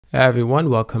Hey everyone,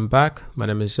 welcome back. My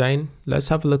name is Zane. Let's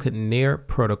have a look at NEAR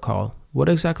protocol. What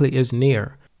exactly is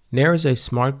NEAR? NEAR is a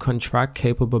smart contract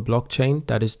capable blockchain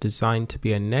that is designed to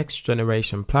be a next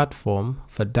generation platform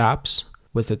for dApps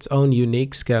with its own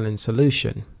unique scaling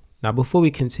solution. Now before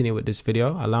we continue with this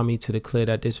video, allow me to declare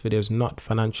that this video is not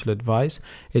financial advice.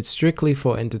 It's strictly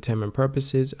for entertainment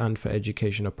purposes and for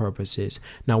educational purposes.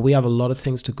 Now we have a lot of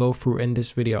things to go through in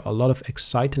this video, a lot of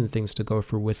exciting things to go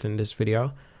through within this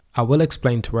video. I will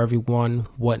explain to everyone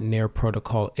what NEAR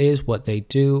protocol is, what they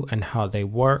do, and how they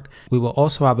work. We will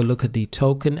also have a look at the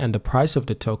token and the price of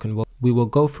the token. We will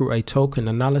go through a token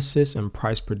analysis and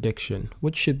price prediction,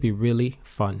 which should be really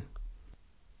fun.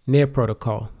 NEAR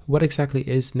protocol. What exactly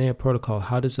is NEAR protocol?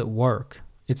 How does it work?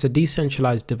 It's a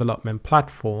decentralized development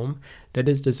platform that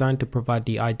is designed to provide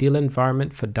the ideal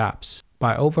environment for dApps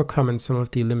by overcoming some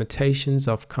of the limitations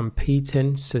of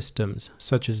competing systems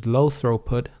such as low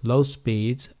throughput, low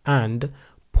speeds, and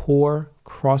poor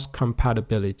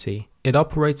cross-compatibility. It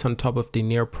operates on top of the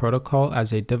NEAR protocol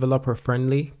as a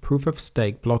developer-friendly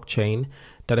proof-of-stake blockchain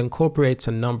that incorporates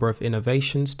a number of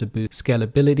innovations to boost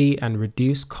scalability and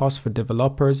reduce costs for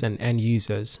developers and end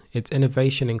users. Its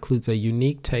innovation includes a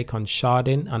unique take on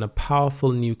sharding and a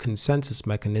powerful new consensus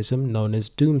mechanism known as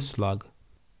Doomslug.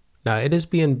 Now, it is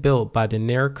being built by the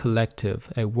NEAR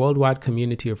Collective, a worldwide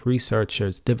community of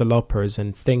researchers, developers,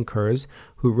 and thinkers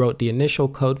who wrote the initial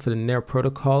code for the NEAR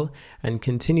protocol and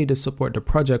continue to support the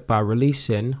project by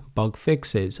releasing bug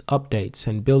fixes, updates,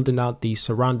 and building out the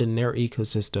surrounding NEAR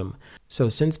ecosystem. So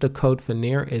since the code for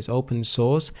NEAR is open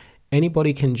source,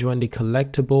 anybody can join the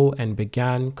collectible and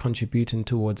begin contributing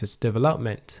towards its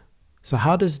development. So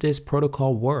how does this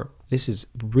protocol work? This is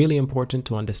really important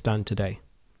to understand today.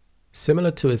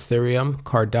 Similar to Ethereum,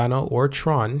 Cardano, or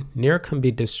Tron, NEAR can be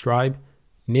described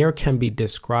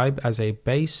as a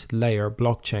base layer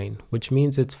blockchain, which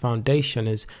means its foundation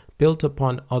is built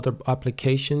upon other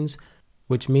applications,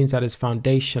 which means that its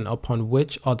foundation upon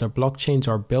which other blockchains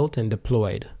are built and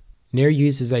deployed. NEAR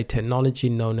uses a technology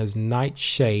known as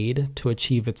Nightshade to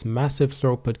achieve its massive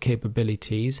throughput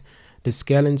capabilities. The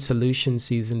scaling solution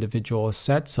sees individual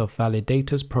sets of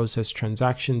validators process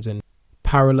transactions in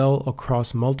parallel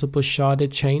across multiple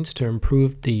sharded chains to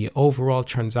improve the overall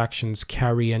transactions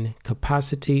carrying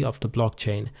capacity of the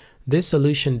blockchain. This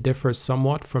solution differs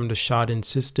somewhat from the sharding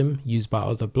system used by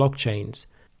other blockchains,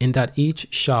 in that each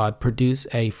shard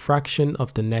produces a fraction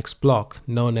of the next block,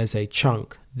 known as a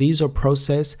chunk. These are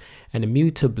processed and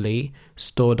immutably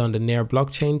stored on the NEAR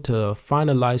blockchain to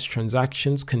finalize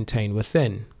transactions contained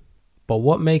within. But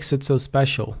what makes it so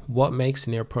special? What makes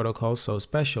NEAR protocol so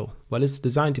special? Well, it's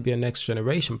designed to be a next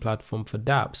generation platform for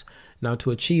dApps. Now,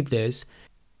 to achieve this,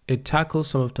 it tackles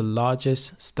some of the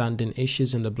largest standing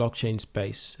issues in the blockchain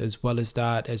space, as well as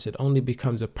that as it only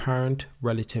becomes apparent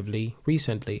relatively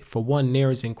recently. For one,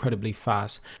 NEAR is incredibly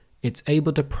fast. It's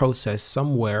able to process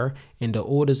somewhere in the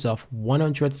orders of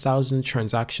 100,000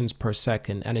 transactions per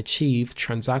second and achieve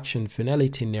transaction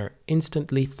finality near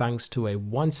instantly thanks to a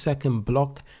 1-second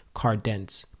block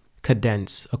cadence.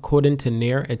 According to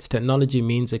NEAR, its technology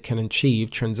means it can achieve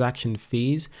transaction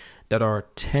fees that are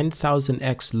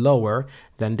 10,000x lower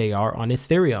than they are on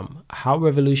Ethereum. How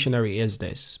revolutionary is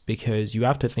this? Because you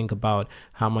have to think about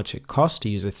how much it costs to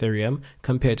use Ethereum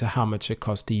compared to how much it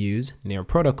costs to use NEAR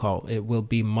protocol. It will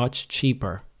be much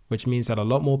cheaper, which means that a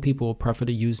lot more people will prefer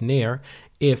to use NEAR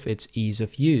if it's ease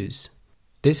of use.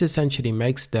 This essentially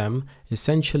makes them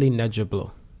essentially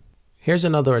negligible. Here's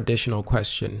another additional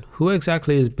question. Who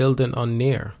exactly is building on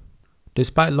NEAR?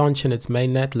 Despite launching its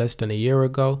mainnet less than a year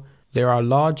ago, there are a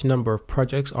large number of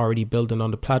projects already building on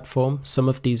the platform. Some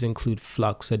of these include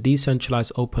Flux, a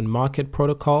decentralized open market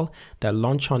protocol that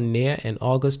launched on NEAR in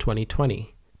August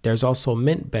 2020. There's also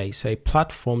Mintbase, a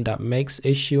platform that makes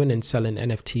issuing and selling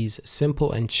NFTs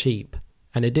simple and cheap.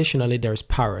 And additionally, there's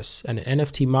Paris, an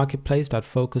NFT marketplace that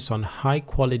focuses on high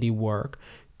quality work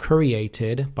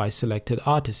created by selected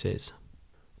artists.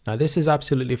 Now this is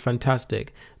absolutely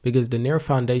fantastic because the NEAR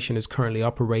Foundation is currently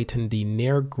operating the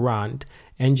NEAR Grant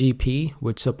NGP,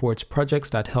 which supports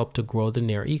projects that help to grow the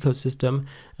NEAR ecosystem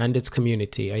and its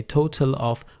community. A total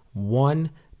of 1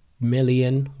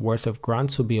 million worth of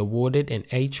grants will be awarded in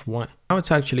H1. Now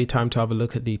it's actually time to have a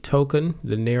look at the token,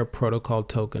 the NEAR protocol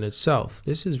token itself.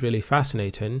 This is really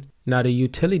fascinating. Now the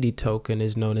utility token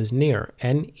is known as NEAR,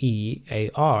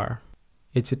 N-E-A-R.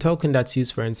 It's a token that's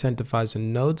used for incentivizing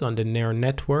nodes on the NEAR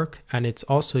network, and it's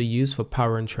also used for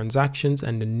powering transactions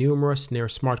and the numerous NEAR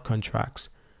smart contracts.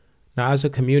 Now, as a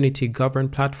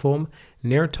community-governed platform,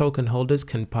 NEAR token holders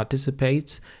can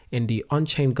participate in the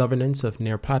on-chain governance of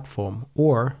NEAR platform,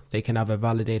 or they can have a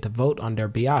validator vote on their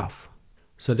behalf.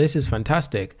 So this is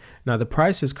fantastic. Now the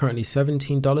price is currently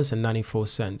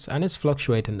 $17.94 and it's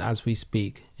fluctuating as we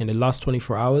speak. In the last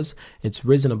 24 hours, it's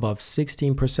risen above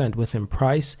 16% within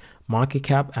price, market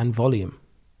cap and volume.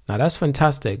 Now that's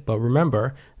fantastic, but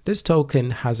remember, this token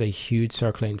has a huge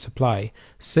circulating supply,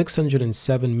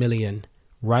 607 million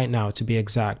right now to be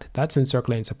exact. That's in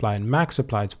circulating supply, and max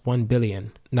supply is 1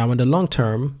 billion. Now in the long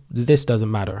term, this doesn't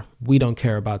matter. We don't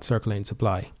care about circulating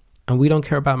supply. And we don't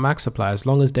care about max supply as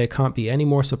long as there can't be any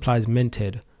more supplies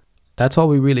minted. That's all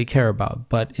we really care about,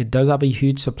 but it does have a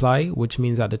huge supply, which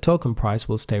means that the token price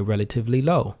will stay relatively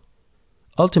low.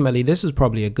 Ultimately, this is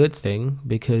probably a good thing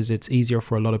because it's easier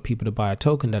for a lot of people to buy a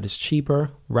token that is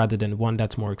cheaper rather than one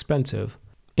that's more expensive.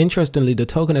 Interestingly, the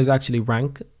token is actually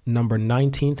ranked number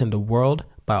 19th in the world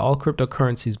by all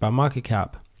cryptocurrencies by market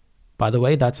cap. By the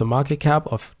way, that's a market cap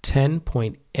of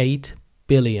 10.8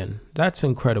 billion. That's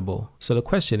incredible. So the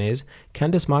question is,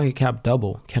 can this market cap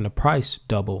double? Can the price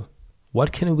double?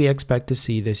 What can we expect to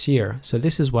see this year? So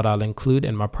this is what I'll include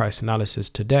in my price analysis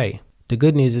today. The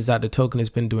good news is that the token has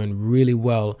been doing really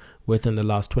well within the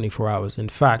last 24 hours. In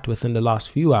fact, within the last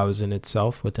few hours in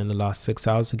itself, within the last 6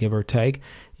 hours, give or take,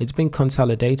 it's been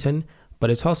consolidating, but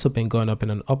it's also been going up in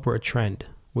an upward trend,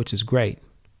 which is great.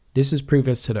 This is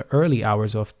previous to the early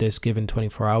hours of this given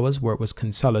 24 hours where it was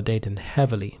consolidating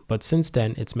heavily, but since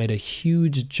then it's made a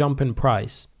huge jump in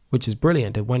price, which is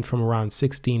brilliant. It went from around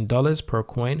 $16 per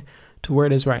coin to where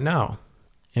it is right now.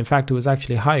 In fact, it was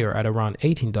actually higher at around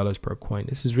 $18 per coin.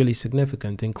 This is really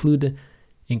significant, including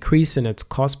increasing its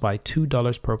cost by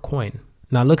 $2 per coin.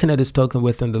 Now looking at this token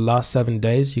within the last 7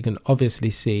 days, you can obviously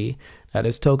see that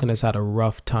this token has had a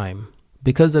rough time.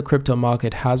 Because the crypto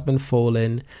market has been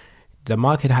falling, the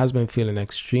market has been feeling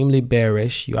extremely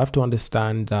bearish. You have to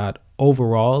understand that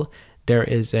overall there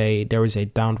is a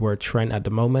downward trend at the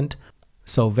moment.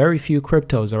 So very few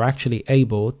cryptos are actually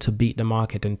able to beat the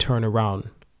market and turn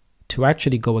around, to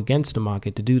actually go against the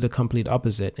market, to do the complete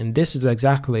opposite. And this is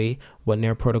exactly what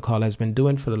Near Protocol has been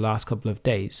doing for the last couple of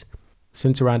days.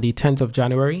 Since around the 10th of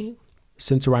January,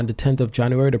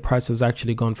 the price has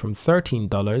actually gone from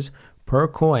 $13 per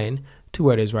coin to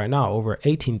where it is right now, over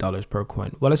 $18 per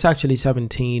coin. Well, it's actually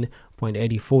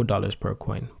 $17.84 per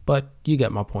coin, but you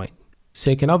get my point. So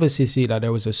you can obviously see that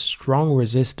there was a strong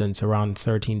resistance around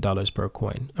 $13 per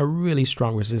coin, a really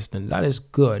strong resistance. That is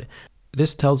good.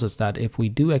 This tells us that if we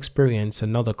do experience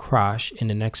another crash in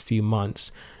the next few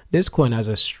months, this coin has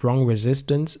a strong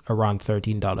resistance around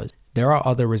 $13. There are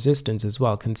other resistance as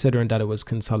well, considering that it was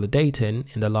consolidating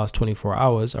in the last 24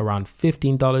 hours around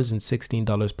 $15 and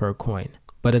 $16 per coin.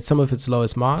 But at some of its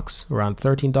lowest marks, around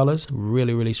 $13,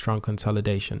 really strong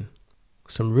consolidation.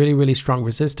 Some really strong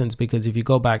resistance, because if you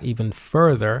go back even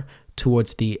further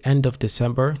towards the end of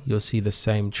December, you'll see the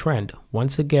same trend.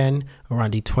 Once again,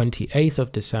 around the 28th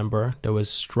of December, there was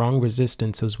strong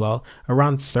resistance as well,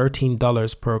 around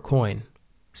 $13 per coin.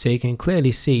 So you can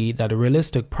clearly see that the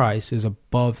realistic price is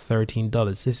above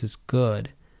 $13. This is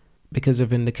good. Because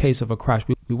if in the case of a crash,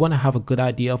 we want to have a good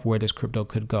idea of where this crypto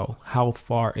could go, how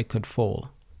far it could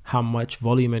fall, how much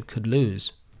volume it could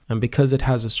lose. And because it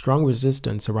has a strong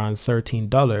resistance around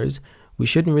 $13, we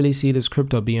shouldn't really see this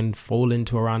crypto being falling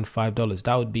to around $5.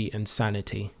 That would be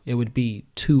insanity. It would be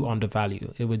too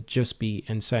undervalued. It would just be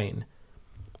insane.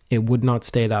 It would not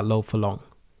stay that low for long.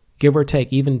 Give or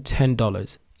take even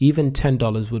 $10. Even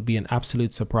 $10 would be an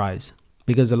absolute surprise.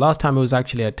 Because the last time it was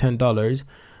actually at $10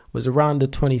 was around the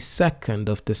 22nd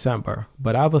of December.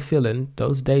 But I have a feeling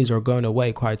those days are going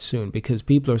away quite soon, because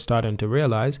people are starting to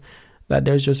realize that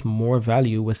there's just more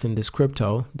value within this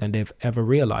crypto than they've ever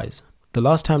realized. The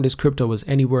last time this crypto was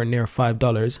anywhere near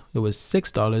 $5, it was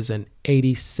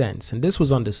 $6.80. And this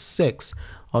was on the 6th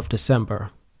of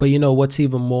December. But you know what's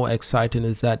even more exciting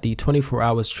is that the 24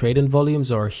 hours trading volumes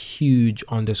are huge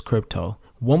on this crypto.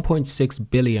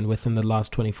 1.6 billion within the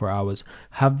last 24 hours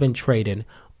have been trading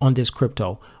on this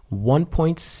crypto.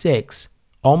 1.6,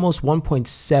 almost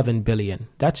 1.7 billion.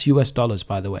 That's US dollars,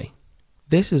 by the way.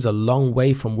 This is a long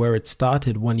way from where it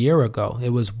started 1 year ago.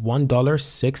 It was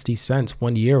 $1.60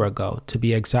 1 year ago, to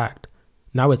be exact.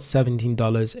 Now it's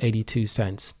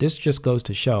 $17.82. This just goes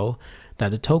to show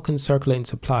that the token circulating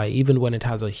supply, even when it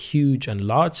has a huge and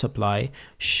large supply,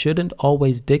 shouldn't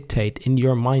always dictate in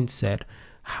your mindset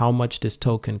how much this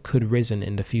token could risen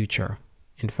in the future.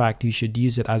 In fact, you should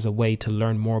use it as a way to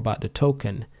learn more about the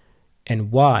token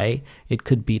and why it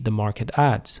could beat the market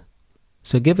adds.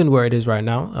 So given where it is right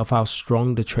now, of how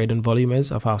strong the trading volume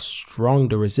is, of how strong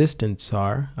the resistance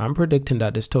are, I'm predicting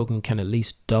that this token can at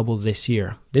least double this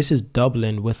year. This is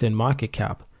doubling within market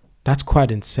cap. That's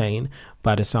quite insane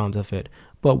by the sounds of it.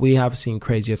 but we have seen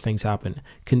crazier things happen.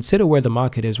 Consider where the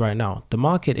market is right now. The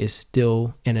market is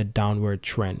still in a downward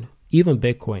trend. Even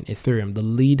Bitcoin, Ethereum, the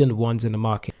leading ones in the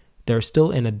market, they're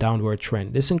still in a downward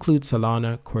trend. This includes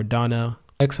Solana, Cardano,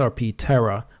 XRP,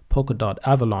 Terra, Polkadot,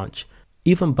 Avalanche,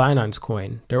 even Binance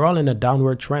Coin. They're all in a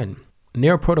downward trend.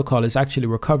 Near Protocol is actually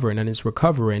recovering, and it's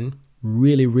recovering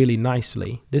really, really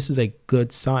nicely. This is a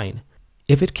good sign.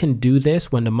 If it can do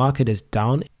this when the market is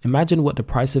down, imagine what the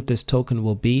price of this token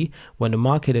will be when the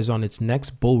market is on its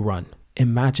next bull run.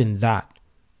 Imagine that.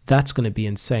 That's going to be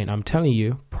insane. I'm telling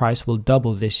you, price will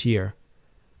double this year.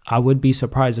 I would be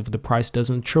surprised if the price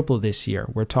doesn't triple this year.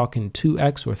 We're talking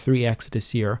 2x or 3x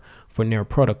this year for Near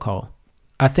Protocol.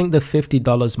 I think the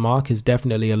 $50 mark is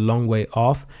definitely a long way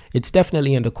off. It's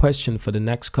definitely in the question for the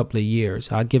next couple of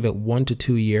years. I'll give it 1 to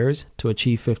 2 years to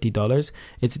achieve $50.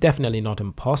 It's definitely not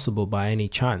impossible by any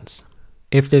chance.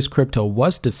 If this crypto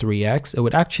was to 3x, it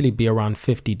would actually be around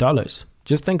 $50.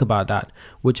 Just think about that,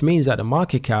 which means that the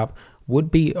market cap would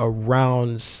be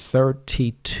around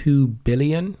 32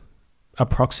 billion,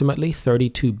 approximately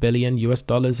 32 billion US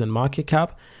dollars in market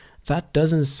cap. That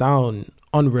doesn't sound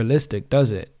unrealistic, does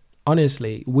it?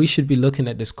 Honestly, we should be looking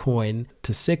at this coin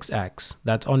to 6x.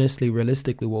 That's honestly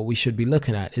realistically what we should be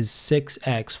looking at, is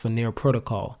 6x for Near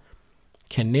Protocol.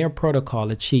 Can Near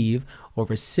Protocol achieve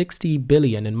over 60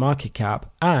 billion in market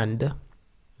cap? And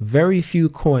very few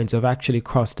coins have actually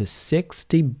crossed the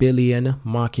 60 billion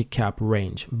market cap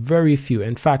range. Very few.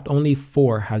 In fact, only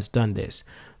 4 has done this.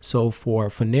 So for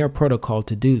Near Protocol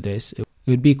to do this, it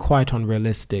would be quite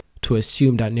unrealistic to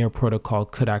assume that Near Protocol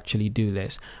could actually do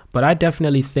this. But I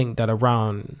definitely think that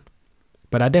around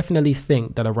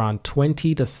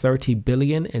 20 to 30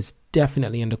 billion is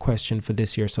definitely in the question for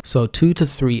this year. So 2 to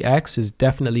 3x is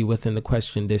definitely within the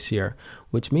question this year,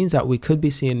 which means that we could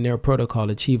be seeing Near Protocol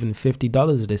achieving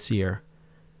 $50 this year.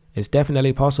 It's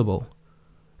definitely possible.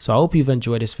 So I hope you've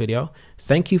enjoyed this video.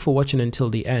 Thank you for watching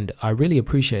until the end. I really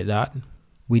appreciate that.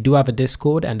 We do have a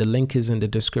Discord, and the link is in the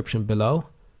description below.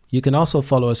 You can also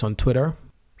follow us on Twitter,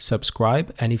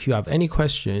 subscribe, and if you have any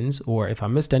questions or if I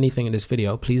missed anything in this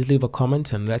video, please leave a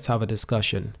comment and let's have a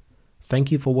discussion.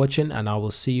 Thank you for watching, and I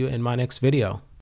will see you in my next video.